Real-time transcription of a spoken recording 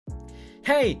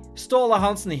Hey, Ståle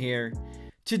Hansen here.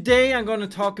 Today I'm going to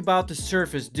talk about the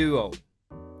Surface Duo.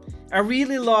 I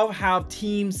really love how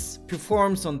Teams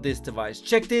performs on this device.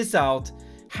 Check this out,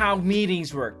 how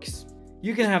meetings works.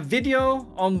 You can have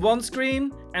video on one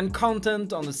screen and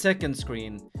content on the second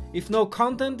screen. If no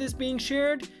content is being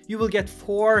shared, you will get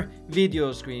 4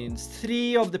 video screens,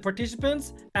 3 of the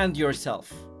participants and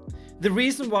yourself. The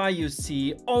reason why you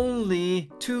see only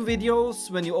 2 videos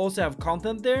when you also have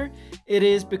content there, it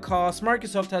is because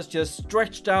Microsoft has just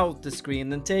stretched out the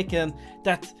screen and taken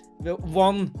that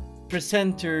one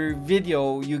presenter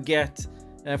video you get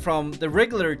from the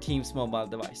regular Teams mobile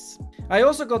device. I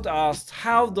also got asked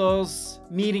how does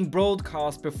meeting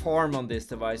broadcast perform on this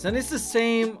device, and it's the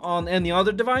same on any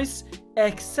other device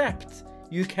except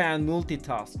you can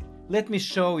multitask. Let me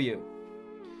show you.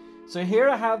 So here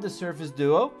I have the Surface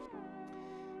Duo.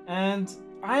 And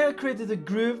I have created a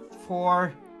group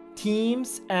for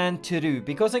Teams and To Do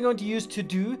because I'm going to use To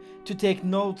Do to take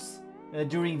notes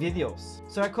during videos.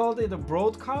 So I called it a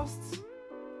broadcast.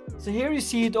 So here you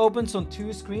see it opens on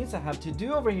 2 screens. I have To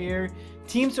Do over here,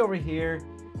 Teams over here.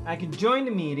 I can join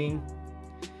the meeting.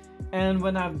 And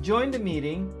when I've joined the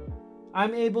meeting,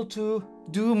 I'm able to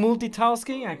do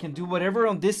multitasking. I can do whatever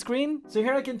on this screen. So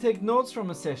here I can take notes from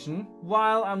a session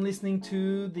while I'm listening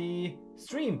to the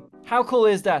stream. How cool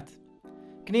is that?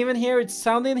 Can even hear it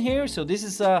sounding here. So this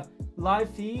is a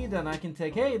live feed and I can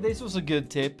take, hey, this was a good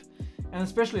tip. And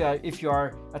especially if you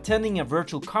are attending a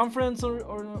virtual conference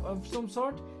or of some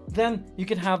sort, then you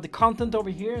can have the content over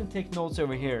here and take notes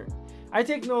over here. I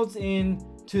take notes in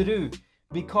To Do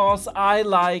because I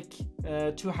like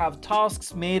to have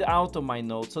tasks made out of my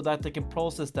notes so that I can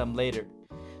process them later.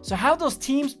 So how does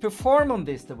Teams perform on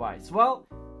this device? Well,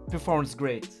 performs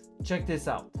great. Check this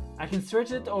out. I can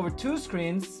stretch it over 2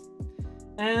 screens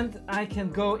and I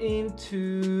can go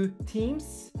into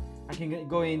Teams. I can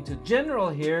go into General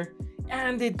here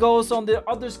and it goes on the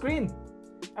other screen.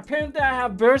 Apparently I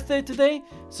have birthday today,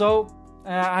 so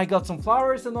I got some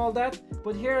flowers and all that.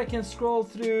 But here I can scroll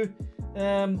through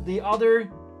the other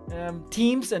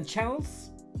teams and channels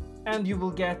and you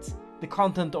will get the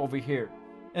content over here.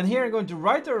 And here I'm going to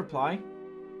write a reply.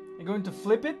 I'm going to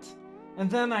flip it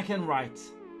and then I can write.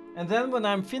 And then when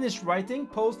I'm finished writing,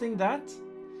 posting that,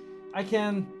 I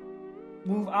can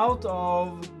move out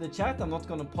of the chat. I'm not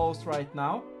going to post right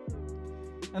now.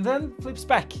 And then flips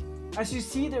back. As you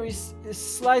see, there is a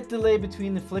slight delay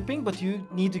between the flipping, but you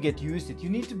need to get used to it. You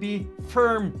need to be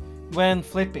firm when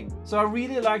flipping. So I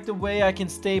really like the way I can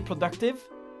stay productive,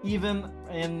 even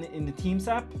in the Teams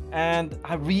app. And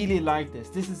I really like this.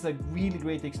 This is a really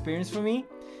great experience for me.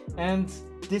 And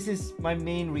this is my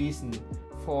main reason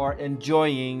for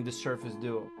enjoying the Surface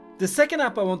Duo. The second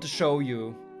app I want to show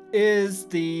you is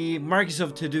the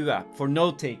Microsoft To Do app for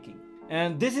note-taking.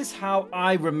 And this is how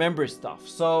I remember stuff.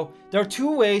 So there are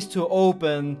 2 ways to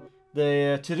open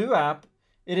the To Do app.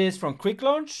 It is from Quick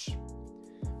Launch,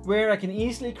 where I can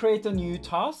easily create a new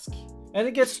task and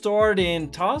it gets stored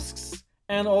in tasks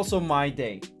and also my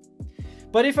day.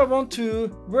 But if I want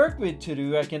to work with To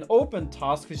Do, I can open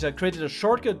tasks, which I created a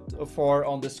shortcut for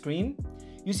on the screen.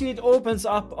 You see it opens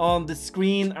up on the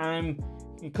screen I'm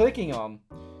clicking on.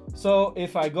 So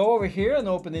if I go over here and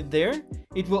open it there,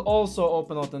 it will also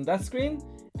open up on that screen.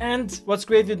 And what's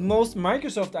great with most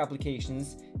Microsoft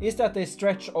applications is that they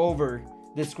stretch over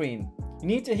the screen. You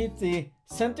need to hit the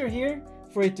center here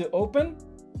for it to open,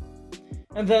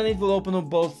 and then it will open on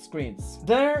both screens.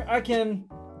 There I can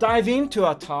dive into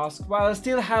a task while I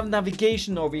still have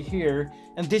navigation over here,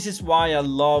 and this is why I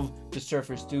love the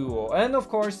Surface Duo. And of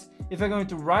course, if I'm going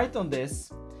to write on this,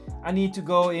 I need to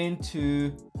go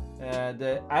into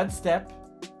the add step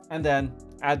and then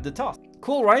add the task.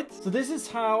 Cool, right? So this is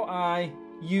how I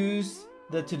use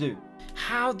the To Do.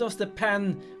 How does the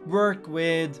pen work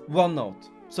with OneNote?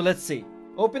 So let's see.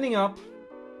 Opening up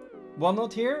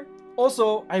OneNote here.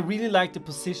 Also, I really like the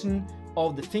position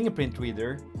of the fingerprint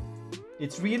reader.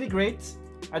 It's really great.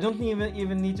 I don't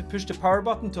even need to push the power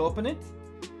button to open it.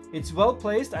 It's well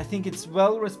placed. I think it's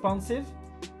well responsive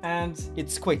and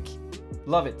it's quick.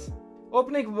 Love it.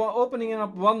 Opening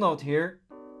up OneNote here.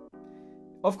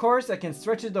 Of course, I can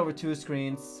stretch it over 2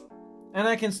 screens and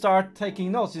I can start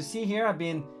taking notes. You see here, I've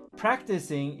been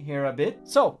practicing here a bit.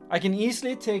 So I can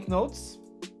easily take notes.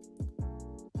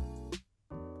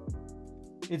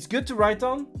 It's good to write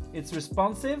on. It's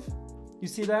responsive. You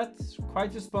see that? It's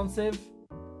quite responsive.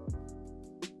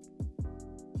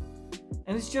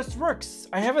 And it just works.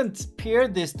 I haven't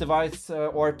paired this device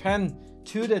or pen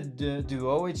to the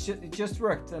Duo. It just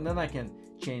worked. And then I can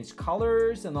change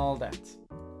colors and all that.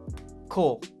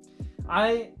 Cool.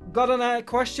 I got a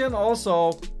question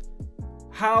also.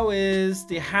 how is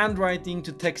the handwriting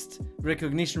to text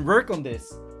recognition work on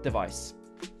this device?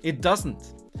 It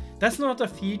doesn't. That's not a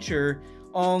feature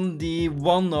on the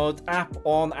OneNote app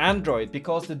on Android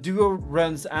because the Duo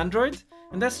runs Android,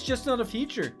 and that's just not a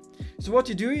feature. So what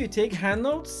you do, you take hand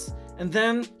notes and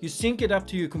then you sync it up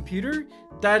to your computer.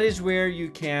 That is where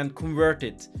you can convert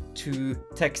it to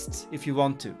text if you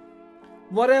want to.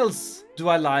 What else do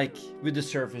I like with the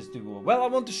Surface Duo? Well, I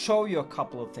want to show you a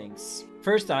couple of things.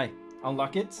 First, I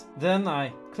unlock it, then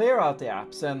I clear out the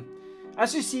apps, and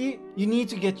as you see, you need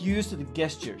to get used to the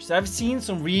gestures. I've seen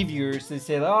some reviewers, they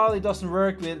say, oh, it doesn't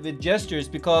work with gestures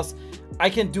because I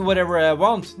can do whatever I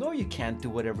want. No, you can't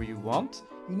do whatever you want.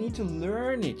 You need to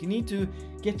learn it. You need to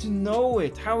get to know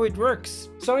it, how it works.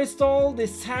 So I installed the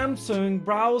Samsung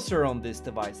browser on this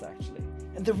device actually.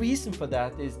 And the reason for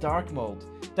that is dark mode.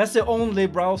 That's the only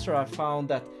browser I found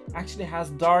that actually has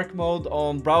dark mode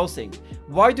on browsing.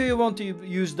 Why do you want to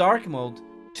use dark mode?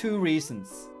 Two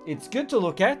reasons. It's good to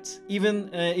look at,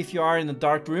 even if you are in a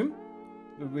dark room,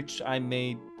 which I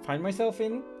may find myself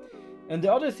in. And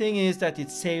the other thing is that it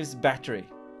saves battery.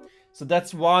 So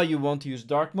that's why you want to use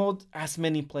dark mode as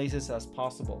many places as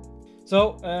possible.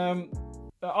 So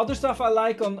other stuff I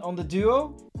like on the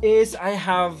Duo is I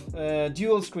have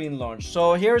dual screen launch.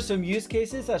 So here are some use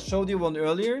cases. I showed you one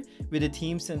earlier with the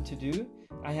Teams and To Do.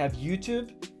 I have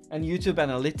YouTube and YouTube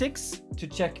Analytics to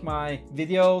check my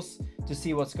videos, to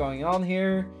see what's going on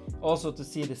here. Also to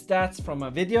see the stats from my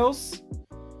videos.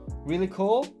 Really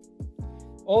cool.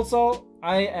 Also,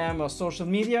 I am a social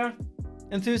media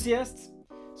enthusiast.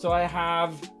 So I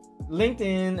have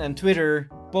LinkedIn and Twitter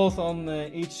both on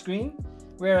each screen,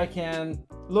 where I can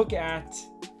look at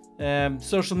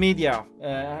social media,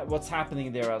 what's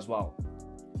happening there as well.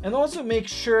 And also make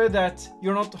sure that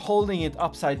you're not holding it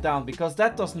upside down, because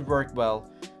that doesn't work well.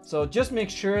 So just make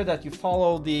sure that you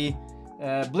follow the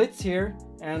blitz here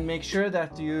and make sure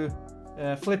that you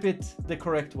flip it the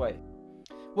correct way.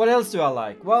 What else do I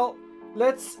like? Well,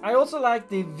 I also like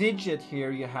the widget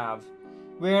here you have,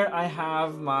 where I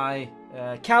have my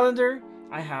calendar,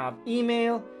 I have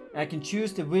email, I can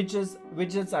choose the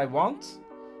widgets I want,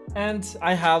 and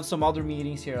I have some other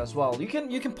meetings here as well. You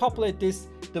can populate this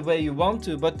the way you want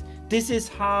to, but this is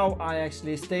how I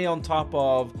actually stay on top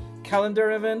of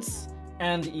calendar events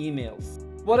and emails.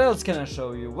 What else can I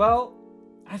show you? Well,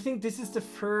 I think this is the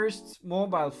first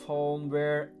mobile phone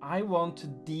where I want to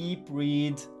deep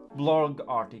read blog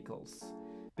articles,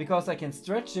 because I can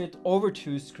stretch it over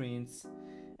 2 screens.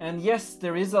 And yes,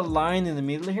 there is a line in the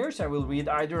middle here, so I will read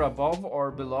either above or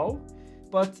below,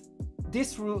 but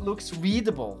this looks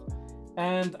readable.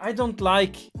 And I don't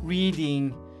like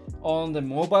reading on the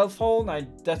mobile phone.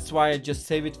 That's why I just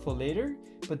save it for later.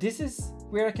 But this is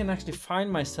where I can actually find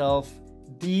myself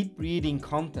deep reading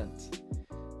content.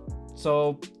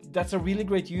 So that's a really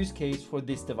great use case for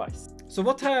this device. So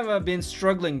what have I been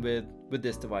struggling with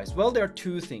this device? Well, there are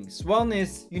 2 things. One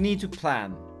is you need to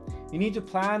plan. You need to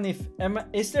plan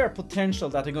is there a potential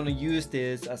that you're going to use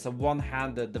this as a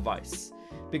one-handed device?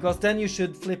 Because then you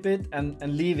should flip it and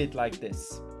leave it like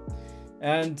this.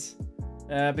 And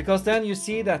because then you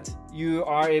see that you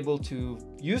are able to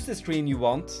use the screen you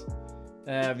want.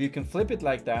 You can flip it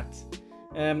like that.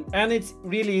 And it's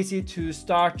really easy to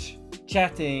start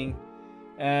chatting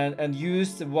and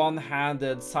use the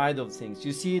one-handed side of things.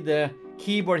 You see the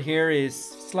keyboard here is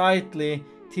slightly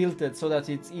tilted so that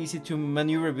it's easy to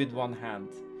maneuver with one hand.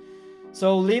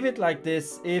 So leave it like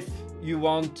this if you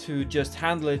want to just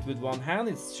handle it with one hand.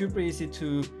 It's super easy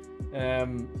to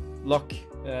lock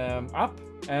up,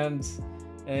 and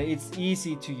it's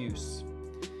easy to use.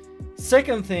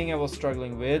 Second thing I was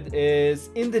struggling with is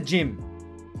in the gym.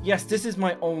 Yes, this is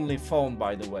my only phone,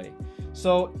 by the way.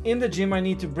 So in the gym I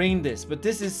need to bring this, but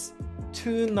this is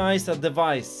too nice a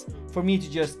device for me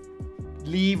to just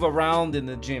leave around in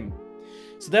the gym.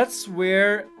 So that's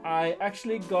where I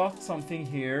actually got something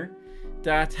here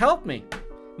that helped me.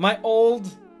 My old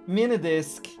mini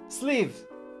disc sleeve.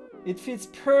 It fits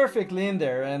perfectly in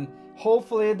there, and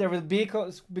hopefully there will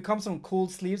become some cool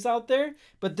sleeves out there.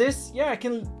 But this, yeah, I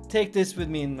can take this with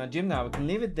me in my gym now. I can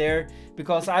leave it there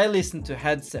because I listen to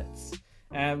headsets.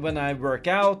 And when I work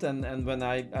out and when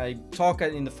I talk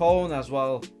in the phone as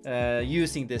well,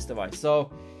 using this device.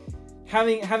 So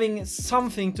having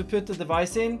something to put the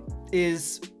device in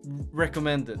is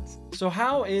recommended. So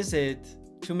how is it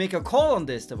to make a call on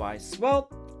this device? Well,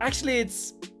 actually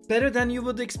it's better than you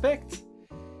would expect.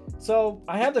 So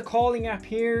I have the calling app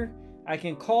here. I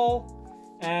can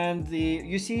call, and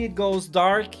you see it goes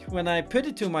dark when I put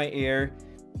it to my ear.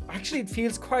 Actually, it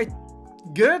feels quite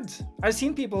good. I've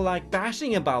seen people like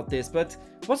bashing about this, but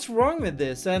what's wrong with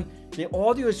this? And the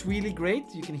audio is really great.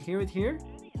 You can hear it here.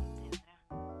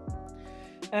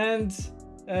 and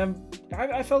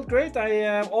I felt great.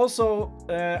 I also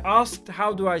asked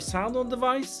how do I sound on the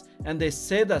device, and they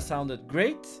said I sounded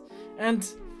great. And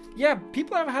yeah,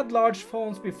 people have had large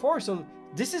phones before, so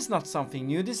this is not something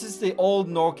new. This is the old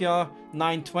Nokia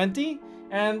 920,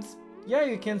 and yeah,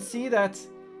 you can see that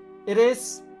it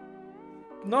is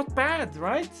not bad,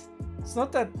 right? It's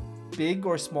not that big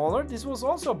or smaller. This was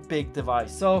also a big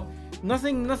device, so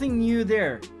nothing new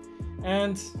there.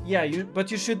 And yeah, but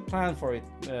you should plan for it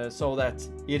so that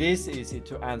it is easy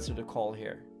to answer the call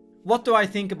here. What do I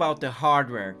think about the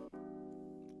hardware?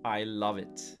 I love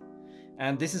it.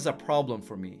 And this is a problem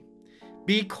for me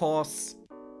because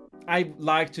I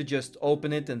like to just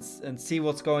open it and see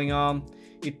what's going on.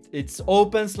 It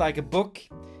opens like a book,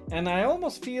 and I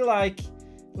almost feel like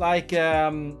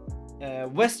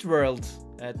Westworld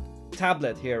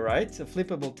tablet here, right? A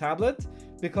flippable tablet,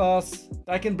 because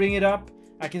I can bring it up,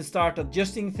 I can start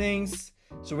adjusting things.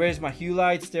 So where's my hue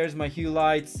lights? There's my hue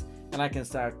lights, and I can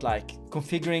start like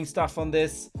configuring stuff on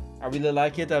this. I really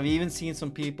like it. I've even seen some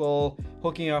people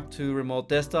hooking up to remote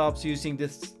desktops using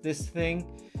this thing.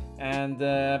 And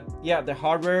yeah, the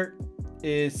hardware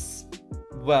is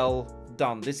well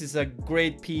done. This is a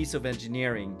great piece of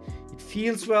engineering. It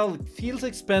feels well, it feels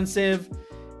expensive.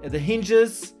 The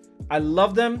hinges, I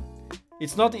love them.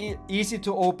 It's not easy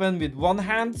to open with one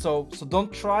hand, so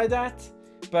don't try that.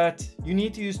 But you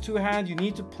need to use two hands. You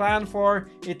need to plan for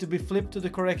it to be flipped to the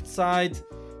correct side.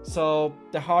 So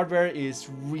the hardware is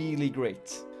really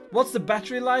great. What's the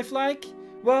battery life like?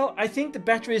 Well, I think the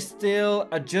battery is still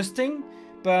adjusting,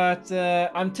 but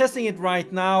I'm testing it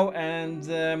right now, and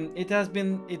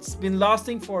it's been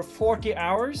lasting for 40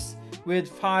 hours with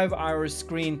 5 hours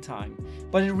screen time.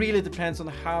 But it really depends on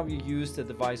how you use the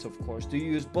device, of course. Do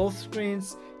you use both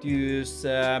screens? Do you use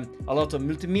a lot of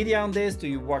multimedia on this? Do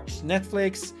you watch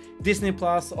Netflix, Disney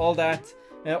Plus, all that?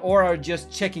 Or are you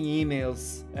just checking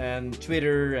emails and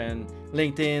Twitter and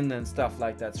LinkedIn and stuff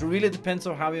like that? So it really depends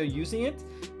on how you're using it,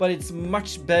 but it's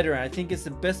much better. I think it's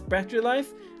the best battery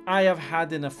life I have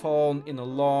had in a phone in a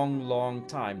long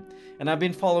time. And I've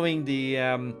been following the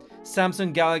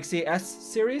Samsung Galaxy S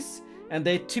series, and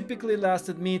they typically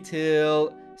lasted me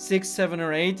till 6, 7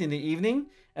 or 8 in the evening,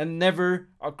 and never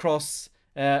across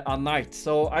a night.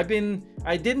 So I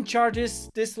didn't charge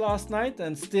this last night,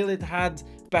 and still it had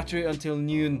battery until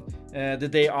noon the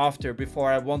day after,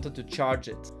 before I wanted to charge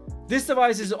it. This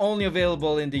device is only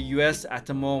available in the US at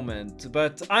the moment,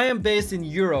 but I am based in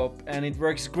Europe and it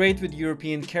works great with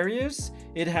European carriers.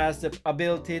 It has the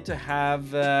ability to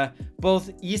have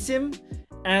both eSIM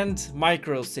and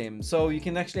micro SIM, so you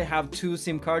can actually have 2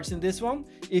 SIM cards in this one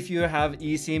if you have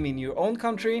eSIM in your own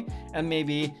country, and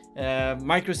maybe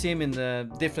micro SIM in a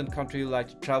different country you like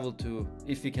to travel to,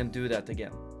 if you can do that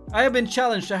again. I have been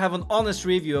challenged to have an honest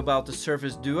review about the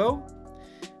Surface Duo,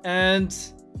 and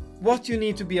what you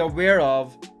need to be aware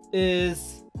of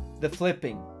is the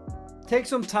flipping. Take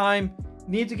some time,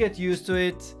 need to get used to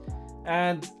it,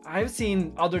 and I've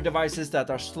seen other devices that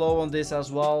are slow on this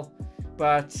as well,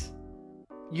 but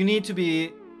you need to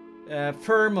be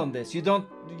firm on this. You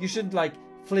shouldn't like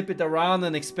flip it around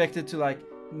and expect it to like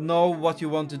know what you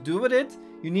want to do with it.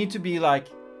 You need to be like,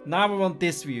 now I want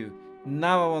this view,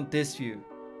 now I want this view.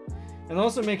 And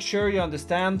also make sure you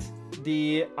understand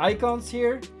the icons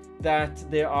here, that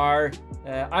they are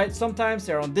sometimes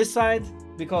they're on this side,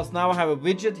 because now I have a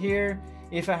widget here.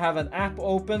 If I have an app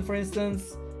open, for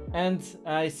instance, and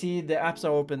I see the apps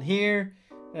are open here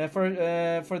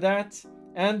for that.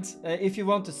 And if you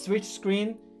want to switch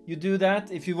screen, you do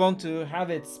that. If you want to have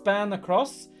it span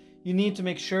across, you need to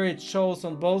make sure it shows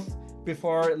on both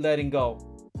before letting go.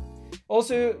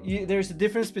 Also, there's a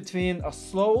difference between a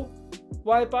slow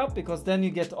wipe up, because then you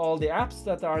get all the apps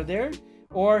that are there,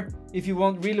 or if you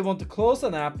really want to close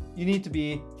an app, you need to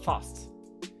be fast.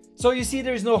 So you see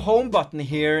there's no home button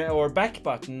here or back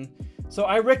button. So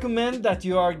I recommend that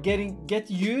you are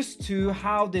get used to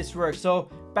how this works. So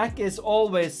back is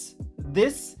always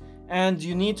this, and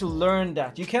you need to learn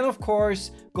that. You can of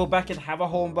course go back and have a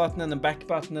home button and a back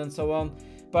button and so on,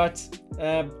 but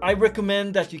I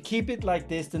recommend that you keep it like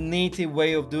this, the native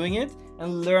way of doing it,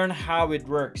 and learn how it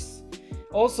works.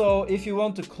 Also, if you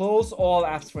want to close all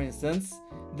apps, for instance,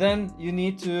 then you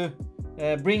need to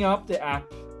bring up the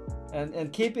app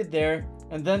and keep it there,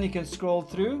 and then you can scroll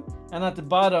through, and at the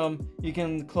bottom you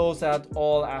can close out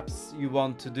all apps you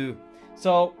want to do.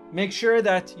 So make sure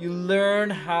that you learn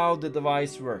how the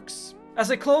device works. As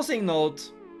a closing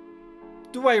note,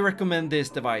 do I recommend this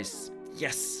device?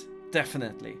 Yes,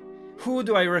 definitely. Who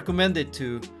do I recommend it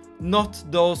to? Not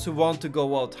those who want to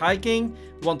go out hiking,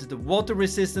 wanted a water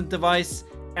resistant device,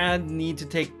 and need to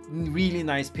take really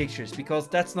nice pictures, because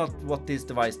that's not what this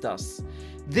device does.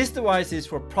 This device is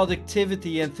for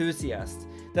productivity enthusiasts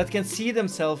that can see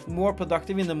themselves more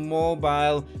productive in a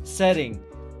mobile setting.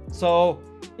 So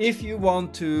if you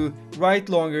want to write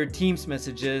longer Teams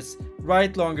messages,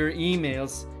 write longer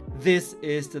emails, this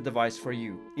is the device for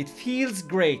you. It feels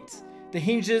great. The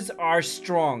hinges are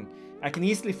strong. I can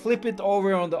easily flip it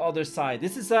over on the other side.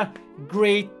 This is a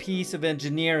great piece of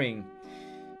engineering.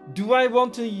 Do I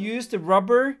want to use the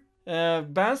rubber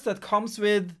bands that comes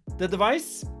with the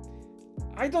device?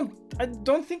 I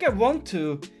don't think I want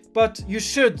to, but you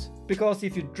should, because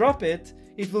if you drop it,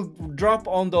 it will drop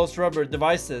on those rubber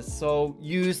devices. So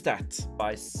use that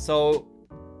device. So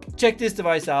check this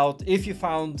device out if you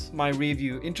found my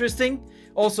review interesting.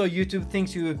 Also, YouTube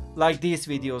thinks you like these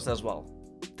videos as well.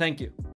 Thank you.